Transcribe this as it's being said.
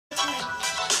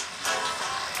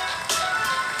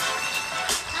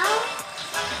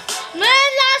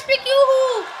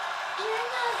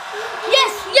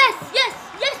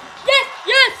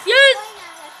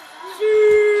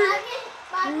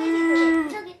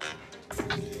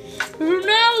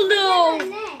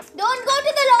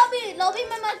obby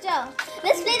में मत जाओ.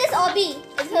 Let's play this obby.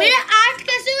 मेरे 8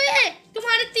 कैसे हुए?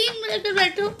 तुम्हारे 3 मिलकर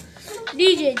बैठो.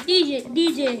 DJ.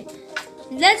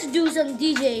 Let's do some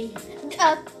DJ.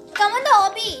 Come on the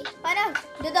obby. Panav,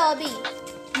 do the obby.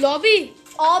 Lobby.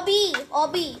 Obby.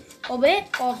 Obby.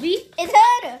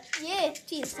 इधर ये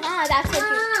चीज. हाँ, that's it.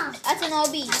 That's an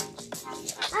obby.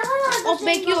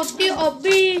 Obby की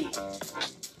obby.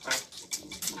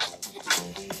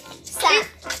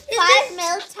 5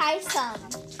 mil Tyson.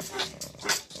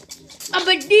 अब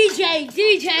DJ.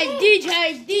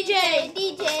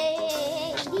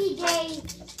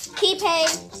 Keep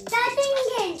it. Starting in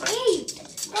 8,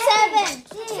 7,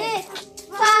 6,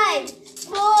 5,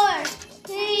 4,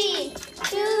 3,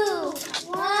 2,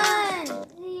 1,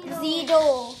 0.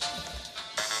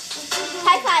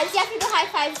 High fives. You have to do high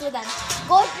fives with them.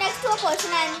 Go next to a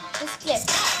person and just click.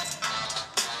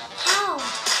 How?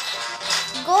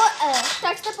 Go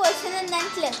touch the person and then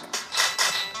click.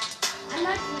 I'm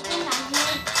not looking at you.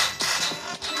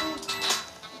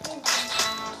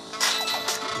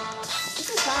 This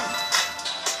is fun.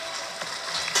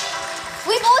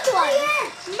 We both won. Oh, yes.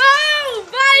 No,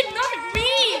 why not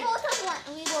me?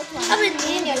 We both won. अब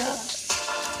Me and Yashika.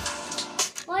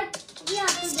 What we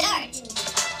have to Start. do?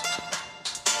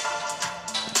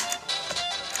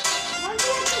 What we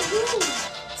have to do?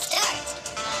 Start.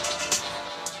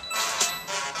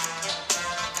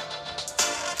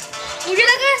 मुझे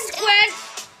लगा square.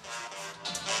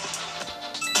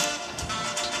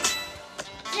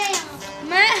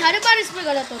 मैं हर बार इसमें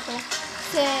गलत होता हूँ.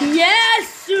 Same. Yes.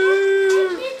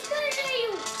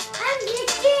 I'm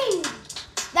glitching.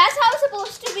 That's how it's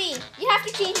supposed to be. You have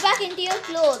to change back into your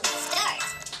clothes. Start.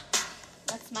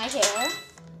 That's my hair.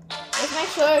 That's my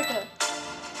shirt.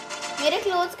 मेरे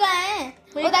clothes कहाँ हैं?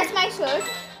 Oh, that's my shirt.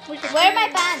 Where are my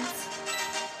pants?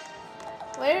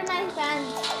 Where are my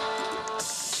pants?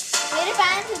 मेरे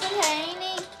pants इधर है ही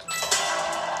नहीं.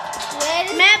 Where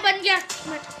is मैं बन गया.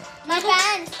 my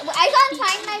pants? I can't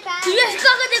find my pants. ये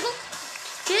इसका का देखो.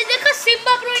 ये देखो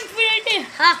सिम्बा प्रो इन्फिनिटी.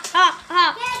 हाँ.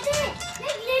 कैसे?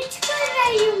 मैं glitch कर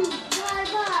रही हूँ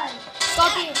बार-बार.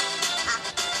 Copy.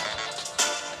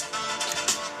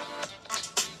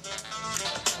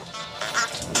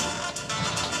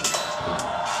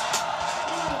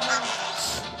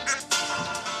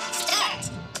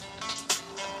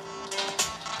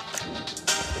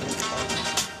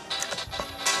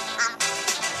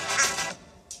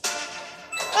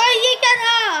 ये क्या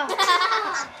था?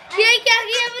 ये क्या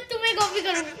किया? मैं तुम्हें कॉपी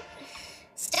करूँगी.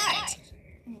 Start.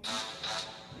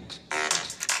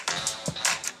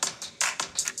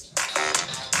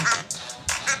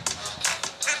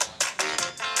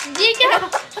 ये क्या?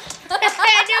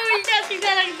 मैंने उल्टा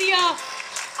सीधा रख दिया.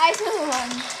 I too won.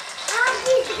 आप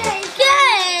जीत गए. क्या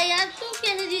है यार? तू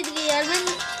कैसे जीत गई यार? मैं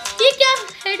ये क्या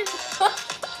head?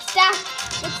 Start.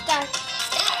 Let's start.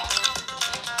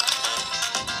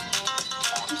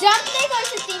 Jump नहीं कर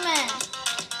सकती मैं.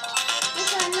 ये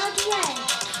करना क्या है?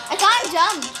 I can't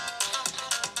jump.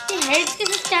 ये हेड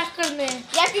कैसे स्टैक करने हैं?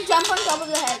 You have to jump on top of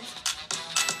the head.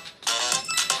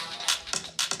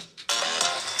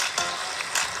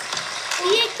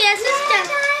 ये कैसे स्टैक?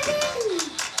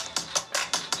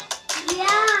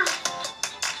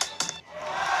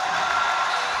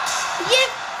 ये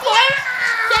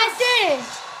कैसे?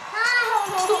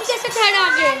 तुम कैसे खड़ा आ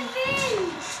गए?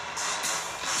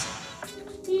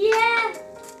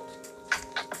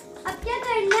 अब क्या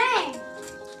करना है?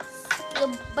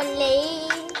 बल्ले.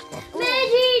 मैं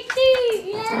जीती.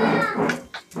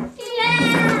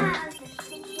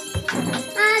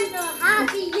 I'm so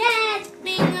happy. Yes.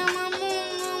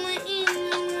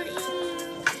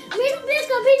 मैं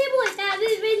कभी नहीं बोलता. I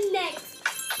will win next.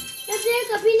 मैं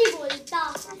कभी नहीं बोलता.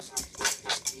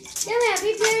 जब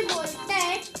अभी प्लेयर बोलता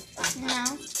है. No.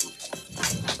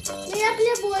 मेरा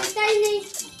प्लेयर बोलता ही नहीं.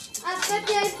 आपका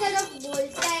प्लेयर तरफ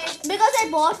बोलता है. Because I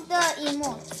bought the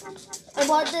emotes. I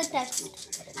bought the text.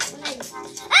 Why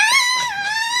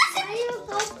are you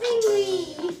copying me?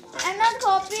 I'm not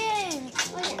copying.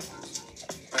 Oh, yeah.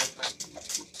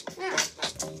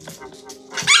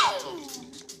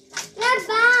 Not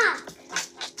back.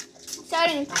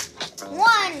 Starting.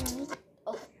 1.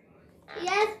 Oh.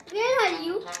 Yes, where are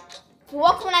you?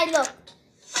 Walk when I look.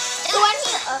 So when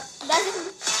he doesn't.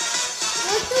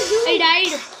 What to do? I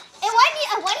died.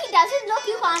 And when he doesn't look,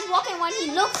 you can't walk. And when he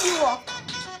looks, you walk.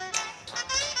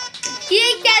 ये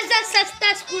कैसा सस्ता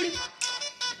school?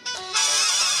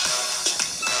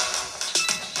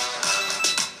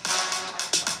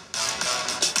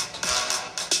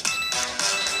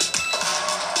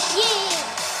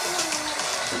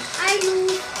 I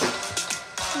lose.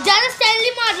 ज्यादा style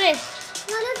नहीं मार रहे.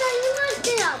 ज़्यादा time नहीं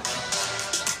मारते आप.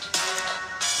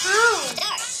 How?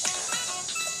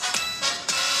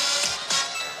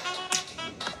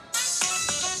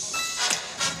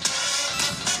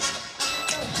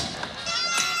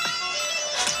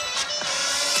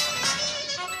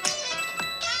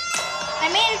 I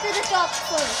made it to the top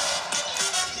first.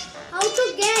 How to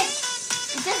get?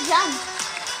 Just jump.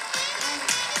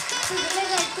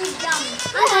 To jump.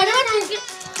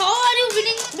 How are you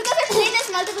winning? Because I've played this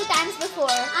multiple times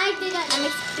before. I didn't. I'm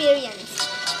experienced.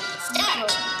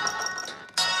 Start.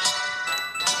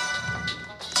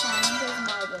 Find those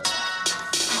marbles.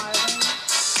 Marbles.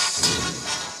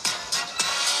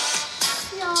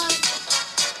 Yeah.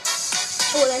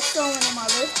 Oh, there's so many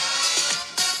marbles.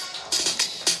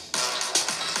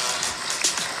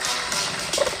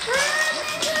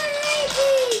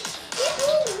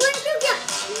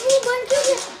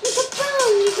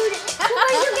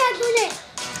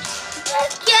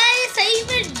 क्या ये सही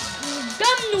में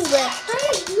डम noob है?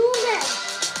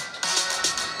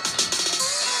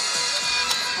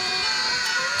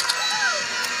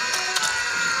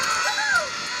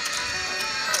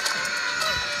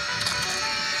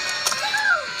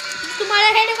 तुम्हारा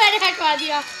head मैंने हटवा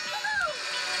दिया।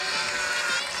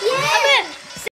 अबे